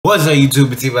What's up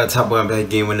YouTube, it's about Choppa. I'm back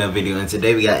again with another video, and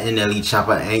today we got NLE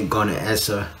Choppa Ain't Gonna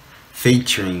Answer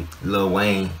featuring Lil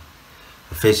Wayne.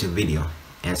 Official video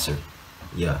answer.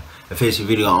 Yeah, official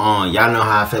video on. Y'all know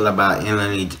how I feel about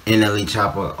NLE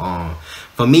Choppa.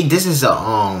 For me, this is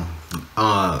a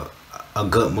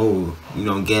good move, you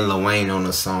know, getting Lil Wayne on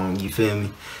the song, you feel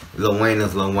me? Lil Wayne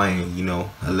is Lil Wayne, you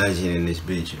know, a legend in this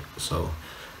bitch. So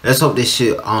let's hope this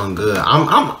shit on good. I'm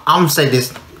gonna say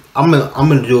this. I'm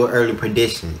gonna do an early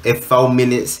prediction. In 4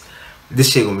 minutes,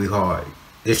 this shit gonna be hard.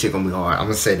 This shit gonna be hard. I'm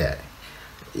gonna say that.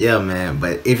 Yeah, man.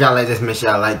 But if y'all like this, make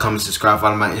sure y'all like, comment, subscribe,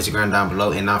 follow my Instagram down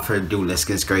below. And without further ado, let's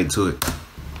get straight to it.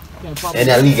 And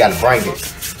that Lee gotta bring it.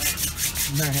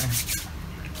 Man.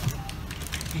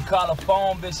 You call her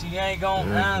phone, but she ain't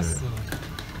gonna answer.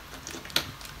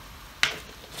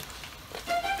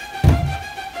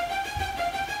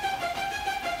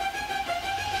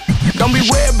 Don't be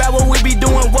worried about what we be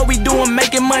doing,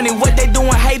 making money. What they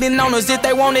doing, hating on us. If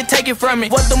they want it, take it from me.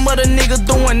 What them other niggas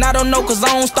doing, I don't know, cause I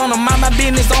don't stone them. Mind my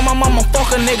business on my mama,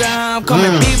 fuck a nigga. I'm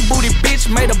coming big booty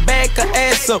bitch, made her back her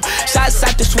ass up. Shots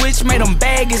out the switch, made him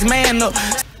bag his man up.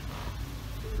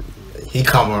 He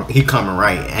coming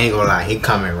right. I ain't gonna lie, he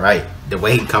coming right. The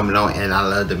way he coming on, and I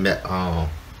love the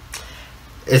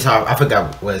it's hard, I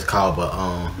forgot what it's called, but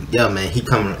yeah, man, he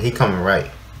coming right.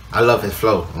 I love his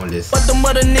flow on this. What them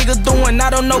other niggas doing, I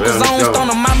don't know, cause I don't stone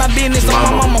them. Mind my business on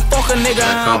my mama, fuck a nigga.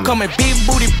 I'm coming big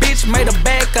booty bitch, made her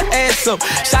back her ass up.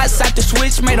 Shots out the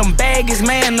switch, made him bag his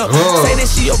man up. Say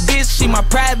that she your bitch, she my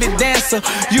private dancer.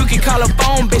 You can call her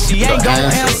phone, bitch, she ain't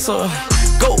gon' answer.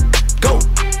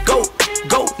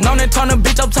 Go. Known and turn a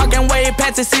bitch up, talking way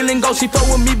past the ceiling. Go, she fuck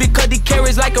with me because he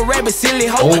carries like a rabbit, silly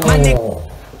hoe. My nigga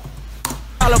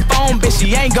call her phone, bitch,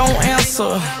 she ain't gon'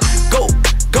 answer. Go.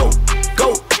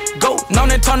 Known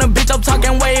and turn a bitch up,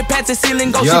 talking way past the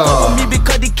ceiling. Go, she fuck with me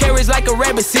because he carries like a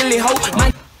rabbit, silly hoe.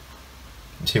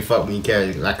 She fuck me,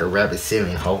 carries like a rabbit,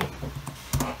 silly hoe.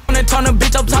 And turn a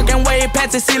bitch up, talking way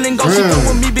past the ceiling. Go, she fuck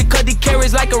with me because he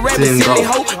carries like a rabbit, silly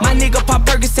hoe. My nigga pop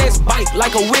Percocets, bite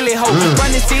like a willy hoe.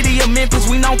 Run the city of Memphis,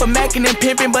 we known for macking and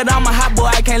pimping, but I'm a hot boy,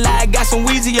 I can't lie, I got some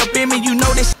Weezy up in me, you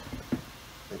know this.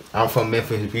 I'm from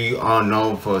Memphis, we all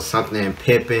known for something and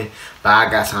pimping, but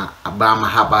I'm a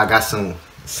hot boy, I got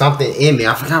something in me.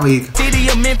 I forgot what you. City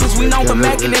of Memphis, we known for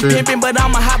macking and pimping, but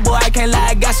I'm a hot boy, I can't lie,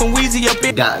 I got some Weezy up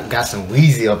in me. Got some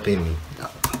Weezy up in me.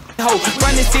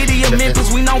 Run the city of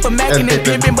Memphis, we known for macking and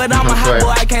pimping, but I'm a hot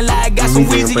boy, I can't lie, I got some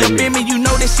Weezy up in me. You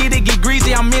know that shit, it get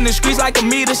greasy, I'm in the streets like a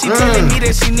meter. She telling me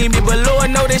that she need me, but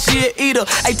Lord know that she a eater.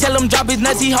 I tell him drop his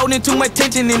nuts, he holding too much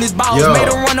tension in his balls. Made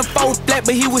him run a 4 flat,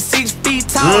 but he was 6 feet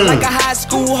tall. Like a high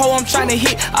school hoe, I'm trying to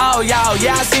hit all y'all.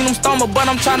 Yeah, I seen him stumble, but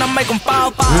I'm trying to make him fall.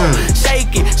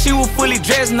 Shake it, she was fully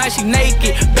dressed, now she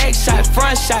naked. Back shots,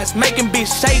 front shots, making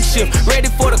bitch shake shift. Ready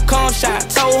for the cum shot,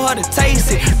 told her to taste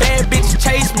it. Bad bitch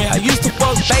chase me, I used to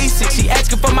fuck basic. She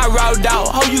asking for my raw dog,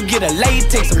 how you get a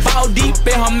latex? A ball deep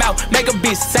in her mouth, make a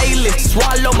bitch sailors.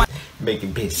 Swallow my, make a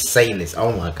bitch sailors.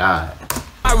 Oh my god.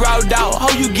 My raw dog, how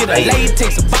you get a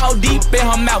latex? A ball deep in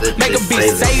her mouth, make a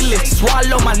bitch sailors.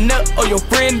 Swallow my nut or your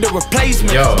friend the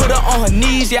replacement. Put her on her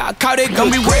knees, yeah, I caught it.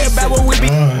 Gonna be worried about what we be.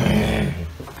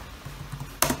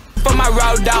 For my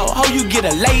raw dog, how you get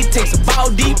a latex? A ball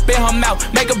deep in her mouth,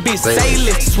 make a bitch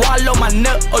sailors. Swallow my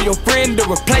nut or your friend the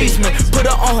replacement. Put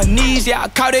her on her knees, yeah, I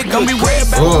caught it. Gonna be worried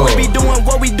about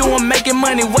what we doing, making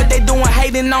money. What they doing,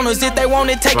 hating on us. If they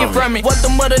want it, take it from me. What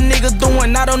them other niggas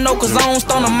doing, I don't know, cause I don't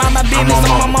stone them. Mind my business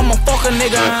on my mama, fuck a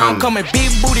nigga. I'm coming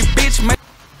big booty bitch.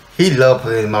 He love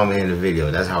putting his mama in the video,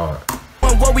 that's hard.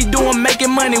 What we doing, making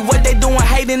money. What they doing,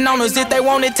 hating on us. If they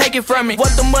want it, take it from me.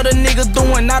 What them other niggas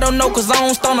doing, I don't know, cause I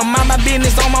don't stone them. Mind my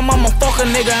business on my mama, fuck a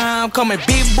nigga. I'm coming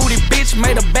big booty bitch,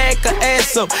 made her back her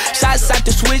ass up. Shots out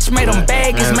the switch, made him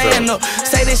bag his man up.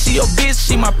 Say that she your bitch,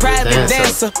 she my private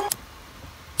dancer.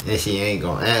 And she ain't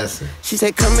gonna answer. She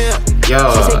said come here.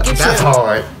 Yo, that's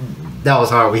hard. That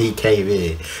was hard when he came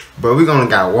in. Bro, we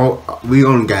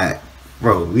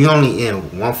only in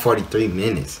 143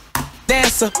 minutes.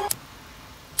 Dancer.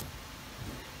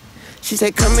 She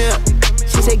said come here,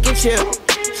 she said get chill.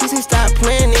 She said stop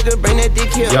playing, nigga, bring that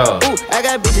dick here. Ooh, I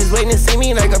got bitches waiting to see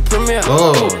me like a premiere.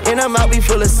 And her mouth be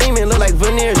full of semen, look like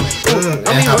veneers.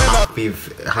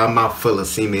 Her mouth full of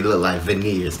semen look like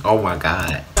veneers. Oh my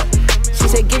god. She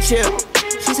said get chill.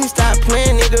 She said stop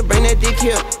playing, nigga, bring that dick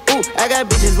here. Ooh, I got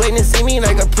bitches waiting to see me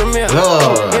like a premiere.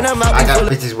 And her mouth be full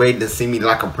of bitches waiting to see me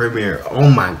like a premiere. Oh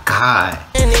my god.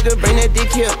 Nigga, bring that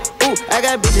dick here. Ooh, I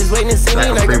got bitches waiting to see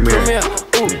me like a premiere.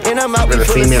 And I'm out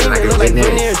before the semen look like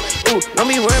veneers. Ooh,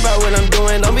 don't be worried about what I'm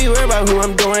doing. Don't be worried about who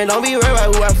I'm doing. Don't be worried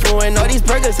about who I'm fooling. All these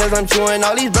burgers says I'm chewing.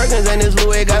 All these burgers and this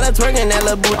Louis got her twerking that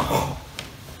little booty.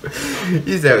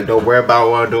 He said, don't worry about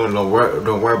what I'm doing, don't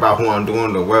worry about who I'm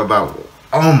doing, don't worry about.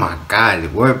 Oh my God, the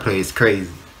wordplay is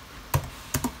crazy.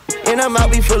 And I'm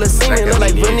out, be full of singing, look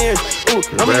like veneers. Ooh,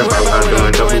 don't be worried about what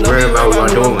I'm doing, don't be worried about what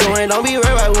I'm doing. Don't be worried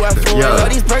about who I fool. All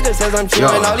these burgers says I'm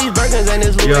chewing, all these burgers and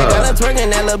this Louis. Got her twerking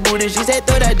that little booty. She said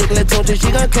throw that dick, let's tune.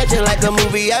 She gon' catch it like a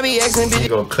movie. I be asking bitches. She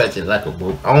gon' clutch it like a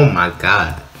movie. Oh my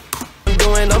God.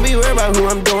 Don't be worried about who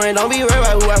I'm doing, don't be worried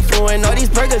about who I fooling. All these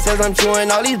burgers says I'm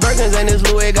chewing, all these burgers and this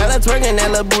Louis. Got her twerking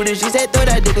that little booty. She said throw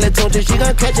that dick, let's tune. She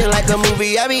gon' catch it like a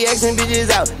movie. I be asking bitches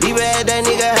out, leave her at that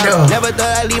nigga house. Never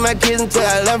thought I'd leave my kids until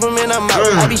I left them and I'm out.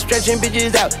 I be stretching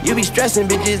bitches out, you be stressing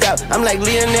bitches out. I'm like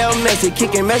Lionel Messi,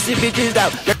 kicking messy bitches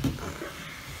out.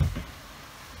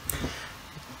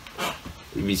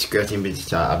 You be scratching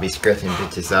bitches out, I be scratching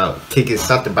bitches out. Kicking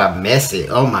something about Messi,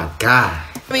 oh my God.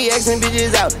 I be asking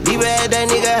bitches out, leave her at that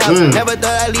nigga house. Never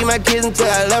thought I'd leave my kids until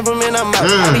I left them and I'm out.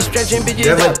 I be stretching bitches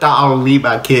out. Never thought I would leave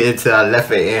my kid until I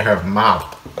left it in her mouth.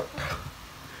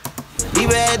 Leave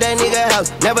her at that nigga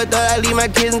house. Never thought I'd leave my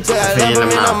kids until I left them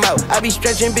and I'm out. I be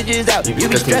stretching bitches out. You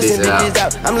be stressing bitches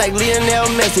out. I'm like Lionel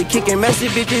Messi, kicking messy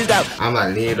bitches out. I'm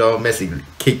like Lionel Messi,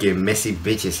 kicking messy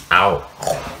bitches out.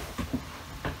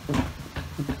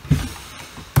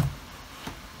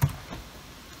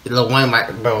 Lil Wayne, my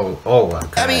bro, oh my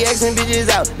God. I be asking bitches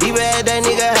out, leave her at that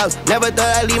nigga house. Never thought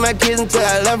I'd leave my kids until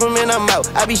I left them and I'm out.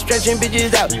 I be stretching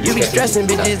bitches out, you be stressing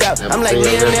bitches out. I'm like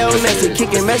Lionel Messi,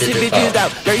 kicking messy bitches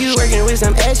out. Girl, you working with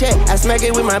some ass chat, I smack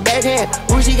it with my backhand.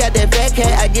 Ooh, she got that fat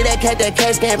cat, I get that cat that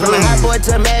cash can. From a hot boy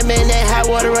to a madman, that hot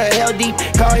water or hell deep.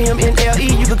 Call him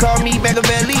NLE, you can call me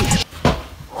Machiavelli.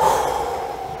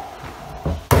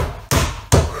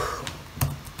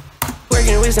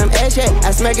 With some ass chat,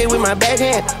 I smack it with my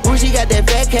backhand. Ooh, she got that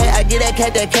fat cat, I get that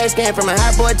cat that cash can. From a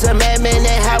hot boy to a madman,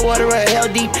 that hot water or hell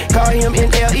deep. Call him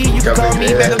NLE, you can call me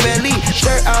Machiavelli.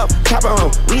 Shirt off, Choppa on,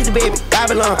 Weezy baby,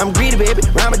 Babylon. I'm greedy baby,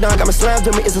 Ramadan, got my slime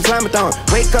to me, it's a slime-a-thon.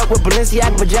 Wake up with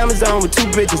Balenciaga pajamas on with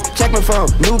 2 bitches. Check my phone,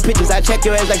 new pictures, I check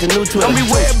your ass like a new Twitter. Don't be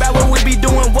worried about what we be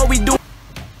doing, what we doing.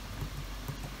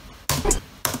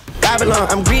 Babylon,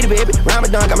 I'm greedy baby,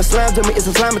 Ramadan, got my slime to me, it's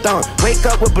a slime-a-thon. Wake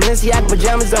up with Balenciaga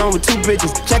pajamas on with 2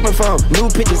 bitches. Check my phone,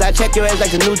 new pictures, I check your ass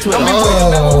like a new Twitter. Don't be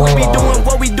worried about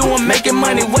what we doing, making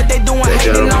money. What they doing,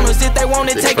 hating on us, if they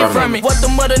want it, take it from me. What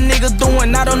them other niggas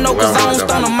doing, I don't know, cause I don't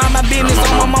stun them. Mind my business,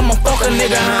 on my mama, fuck a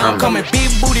nigga, I'm coming.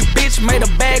 Big booty bitch, made a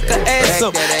bag her ass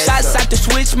up. Shots out the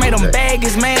switch, made him bag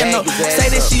his man up. Say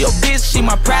that she your bitch, she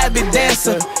my private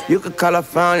dancer. You could call her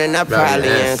phone and I probably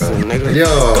answer, nigga. Yo.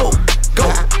 Go, go,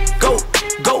 go,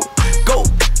 go,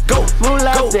 go, go, go,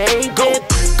 go,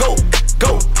 go,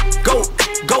 go, go,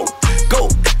 go, go,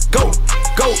 go,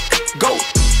 go, go.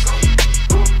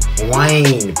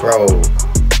 Wayne, bro.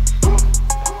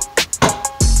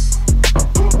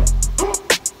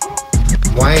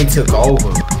 Wayne took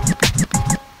over.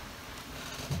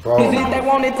 Bro. They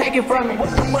want to take it from me. What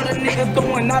some other niggas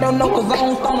doing? I don't know, cause I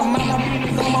don't stone them.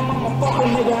 I'm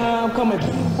fucking nigga, I'm coming.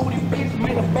 Booty bitch,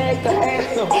 made a bag to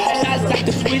ass up. Shots out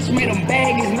the switch, made him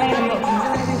bag his man up.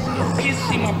 Bitch,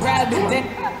 she my private dick.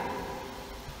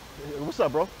 What's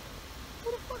up, bro?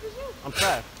 Who the fuck is you? I'm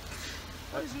Trav.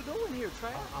 What is you doing here,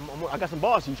 Trav? I got some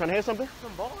bars. You trying to hear something?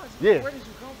 Some bars? Yeah. Where did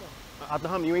you come from? Out the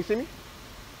Hummer. You ain't see me?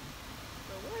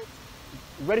 So what?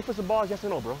 You ready for some bars? Yes or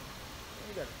no, bro?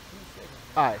 You got a few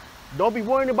seconds. All right. Don't be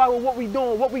worrying about what we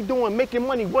doing, making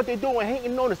money, what they doing,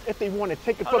 hating on us if they want to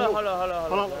take it from us. Hold on.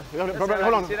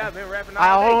 Hold on. Shit, I've been rapping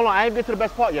all day. Hold on. I ain't get to the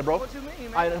best part yet, bro. What you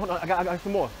mean, man? All right, hold on. I got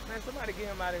some more. Man, somebody get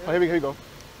him out of here. Oh, here we go.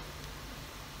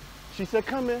 She said,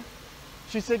 come in.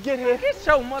 She said, get here. Get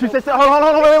your mother. She said, hold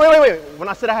on, wait. When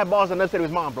I said I had bars, I never said it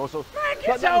was mine, bro. So Man,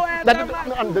 get your ass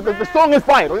out the song is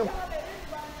fire.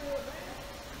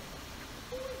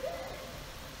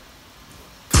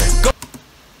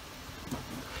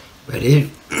 But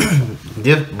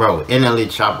this bro, NLE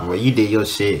Choppa, bro, you did your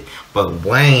shit. But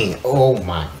Wayne, oh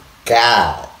my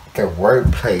God, the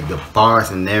wordplay, the bars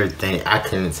and everything, I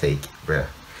couldn't take it, bro.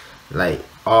 Like,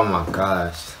 oh my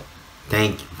gosh,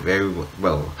 thank you very much,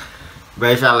 bro.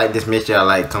 But if y'all like this, make sure y'all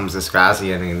like, comment, subscribe, see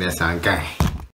you in the next time, gang.